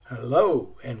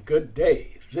Hello and good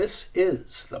day. This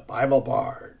is the Bible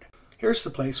Bard. Here's the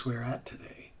place we're at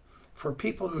today. For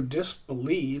people who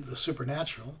disbelieve the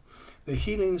supernatural, the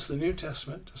healings the New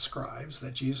Testament describes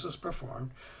that Jesus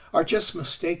performed are just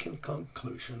mistaken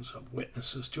conclusions of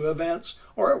witnesses to events,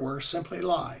 or at worst, simply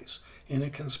lies in a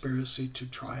conspiracy to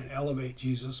try and elevate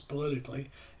Jesus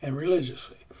politically and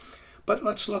religiously. But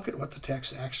let's look at what the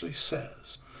text actually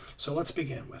says. So let's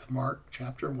begin with Mark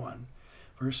chapter 1,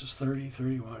 verses 30,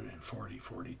 31, and 40,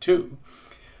 42,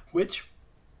 which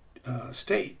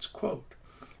states, quote,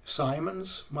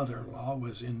 Simon's mother-in-law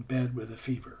was in bed with a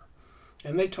fever,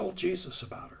 and they told Jesus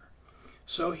about her.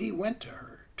 So he went to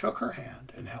her, took her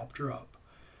hand, and helped her up.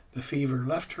 The fever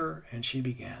left her, and she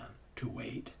began to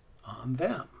wait on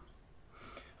them.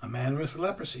 A man with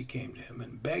leprosy came to him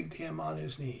and begged him on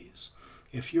his knees,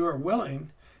 If you are willing,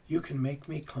 you can make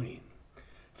me clean.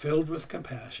 Filled with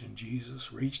compassion,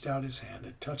 Jesus reached out his hand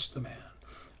and touched the man.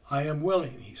 I am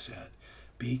willing, he said.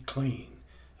 Be clean.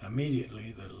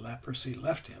 Immediately the leprosy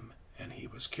left him, and he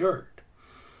was cured.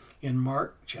 In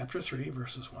Mark chapter 3,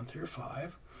 verses 1 through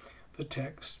 5, the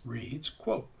text reads,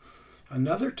 quote,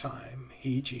 Another time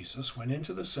he, Jesus, went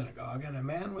into the synagogue, and a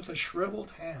man with a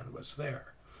shriveled hand was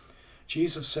there.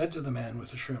 Jesus said to the man with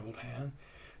the shriveled hand,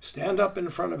 Stand up in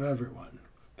front of everyone.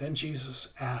 Then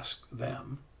Jesus asked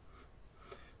them,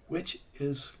 Which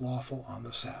is lawful on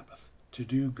the Sabbath, to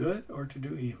do good or to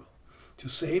do evil, to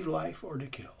save life or to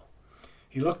kill?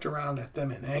 He looked around at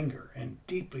them in anger and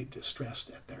deeply distressed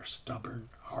at their stubborn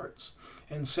hearts,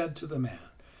 and said to the man,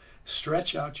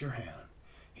 Stretch out your hand.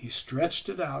 He stretched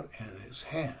it out, and his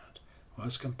hand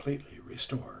was completely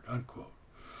restored, unquote.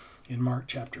 In Mark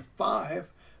chapter 5,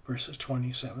 verses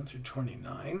 27 through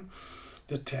 29,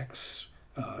 the text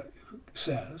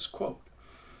says, quote,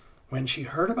 When she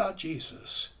heard about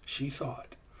Jesus, she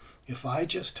thought, If I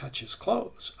just touch his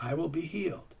clothes, I will be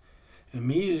healed.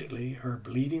 Immediately her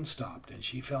bleeding stopped, and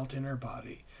she felt in her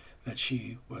body that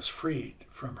she was freed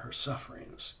from her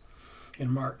sufferings.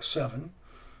 In Mark 7,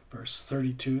 verse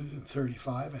 32 and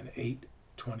 35 and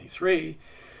 8:23,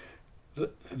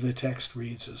 the text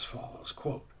reads as follows,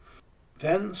 quote,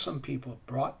 Then some people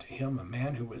brought to him a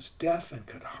man who was deaf and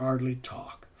could hardly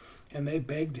talk, and they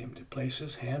begged him to place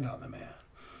his hand on the man.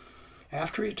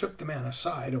 After he took the man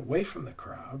aside, away from the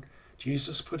crowd,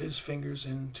 Jesus put his fingers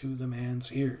into the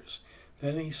man's ears.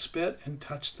 Then he spit and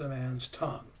touched the man's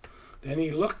tongue. Then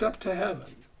he looked up to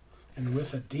heaven, and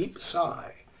with a deep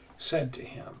sigh said to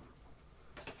him,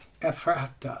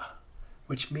 Ephphatha,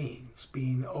 which means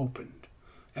being opened.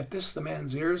 At this the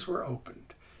man's ears were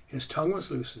opened, his tongue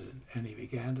was loosened, and he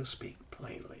began to speak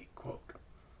plainly, quote,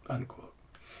 unquote.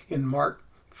 In Mark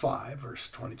 5, verse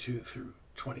 22 through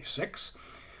 26,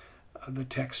 the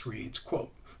text reads,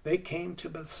 quote, They came to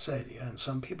Bethsaida, and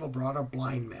some people brought a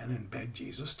blind man and begged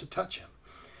Jesus to touch him.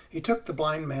 He took the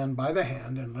blind man by the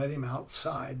hand and led him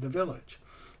outside the village.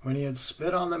 When he had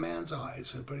spit on the man's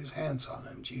eyes and put his hands on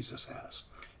him, Jesus asked,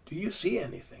 Do you see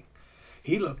anything?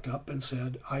 He looked up and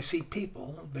said, I see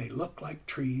people. They look like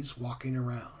trees walking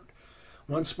around.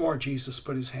 Once more Jesus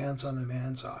put his hands on the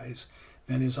man's eyes.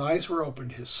 Then his eyes were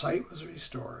opened, his sight was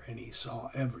restored, and he saw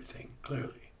everything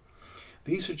clearly.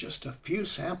 These are just a few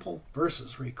sample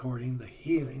verses recording the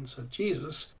healings of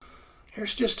Jesus.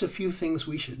 Here's just a few things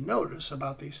we should notice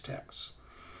about these texts.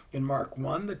 In Mark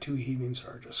 1, the two healings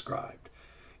are described.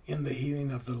 In the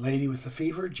healing of the lady with the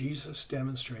fever, Jesus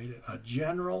demonstrated a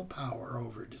general power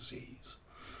over disease.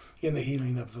 In the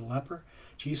healing of the leper,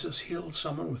 Jesus healed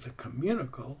someone with a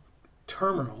communicable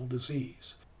terminal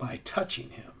disease by touching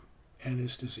him, and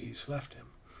his disease left him.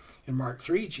 In Mark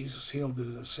 3, Jesus healed a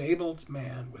disabled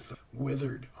man with a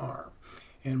withered arm.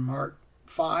 In Mark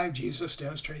 5, Jesus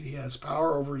demonstrated he has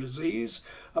power over disease,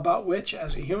 about which,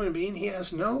 as a human being, he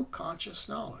has no conscious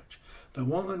knowledge. The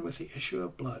woman with the issue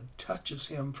of blood touches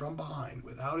him from behind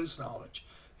without his knowledge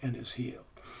and is healed.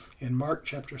 In Mark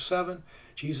chapter 7,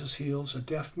 Jesus heals a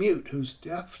deaf mute whose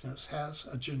deafness has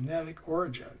a genetic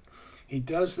origin. He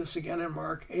does this again in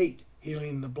Mark 8,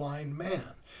 healing the blind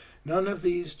man. None of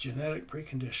these genetic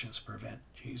preconditions prevent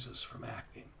Jesus from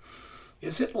acting.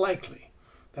 Is it likely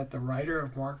that the writer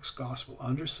of Mark's gospel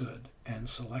understood and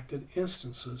selected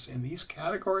instances in these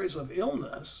categories of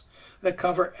illness that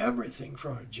cover everything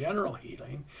from a general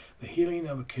healing, the healing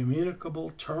of a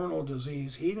communicable terminal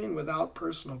disease, healing without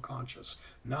personal conscious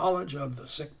knowledge of the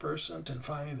sick person, and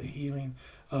finally the healing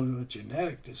of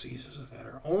genetic diseases that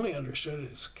are only understood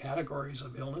as categories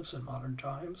of illness in modern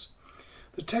times?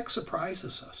 The text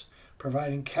surprises us,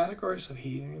 providing categories of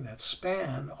healing that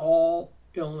span all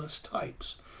illness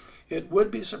types. It would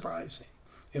be surprising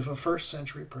if a first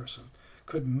century person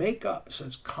could make up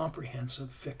such comprehensive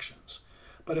fictions.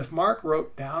 But if Mark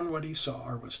wrote down what he saw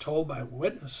or was told by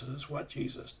witnesses what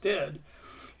Jesus did,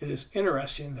 it is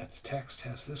interesting that the text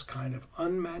has this kind of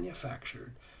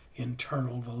unmanufactured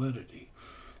internal validity.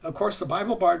 Of course, the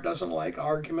Bible Bard doesn't like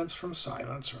arguments from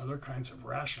silence or other kinds of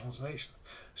rationalizations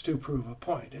to prove a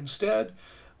point. Instead,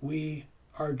 we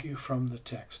argue from the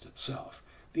text itself.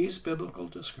 These biblical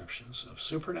descriptions of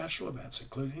supernatural events,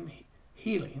 including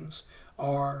healings,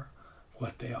 are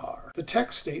what they are. The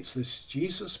text states that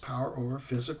Jesus' power over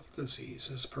physical disease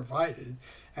is provided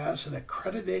as an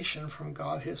accreditation from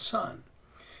God his Son.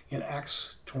 In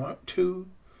Acts 2,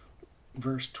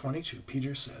 verse 22,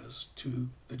 Peter says to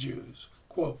the Jews,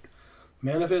 quote,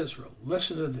 "Men of Israel,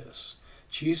 listen to this.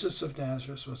 Jesus of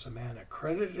Nazareth was a man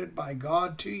accredited by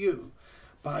God to you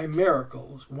by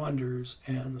miracles, wonders,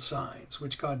 and signs,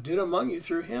 which God did among you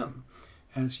through him,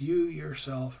 as you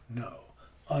yourself know."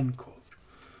 Unquote.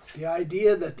 The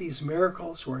idea that these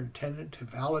miracles were intended to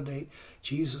validate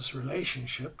Jesus'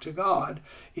 relationship to God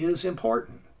is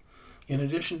important. In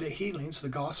addition to healings, the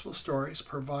gospel stories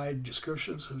provide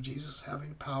descriptions of Jesus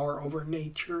having power over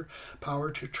nature,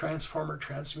 power to transform or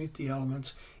transmute the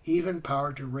elements, even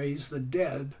power to raise the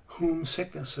dead, whom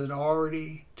sickness had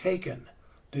already taken.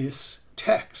 This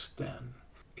text, then,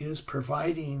 is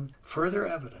providing further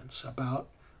evidence about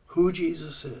who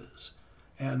Jesus is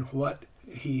and what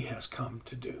he has come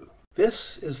to do.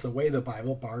 This is the way the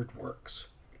Bible Bard works.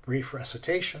 Brief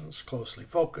recitations, closely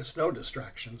focused, no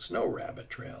distractions, no rabbit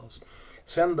trails.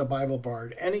 Send the Bible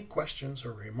Bard any questions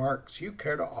or remarks you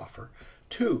care to offer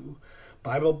to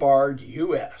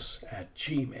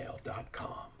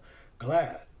BibleBardUS@gmail.com.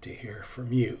 Glad to hear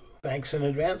from you. Thanks in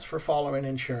advance for following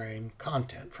and sharing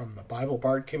content from the Bible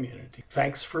Bard community.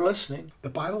 Thanks for listening.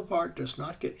 The Bible Bard does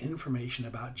not get information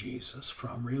about Jesus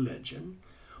from religion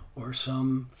or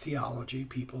some theology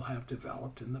people have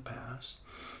developed in the past.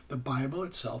 The Bible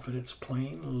itself, in its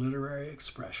plain literary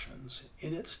expressions,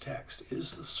 in its text,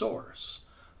 is the source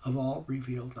of all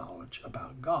revealed knowledge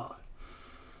about God.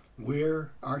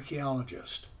 We're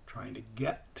archaeologists trying to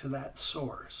get to that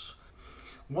source.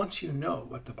 Once you know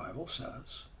what the Bible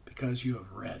says, because you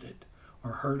have read it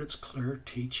or heard its clear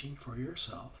teaching for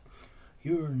yourself,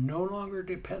 you are no longer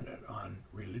dependent on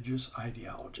religious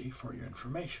ideology for your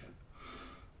information.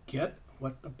 Get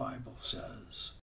what the Bible says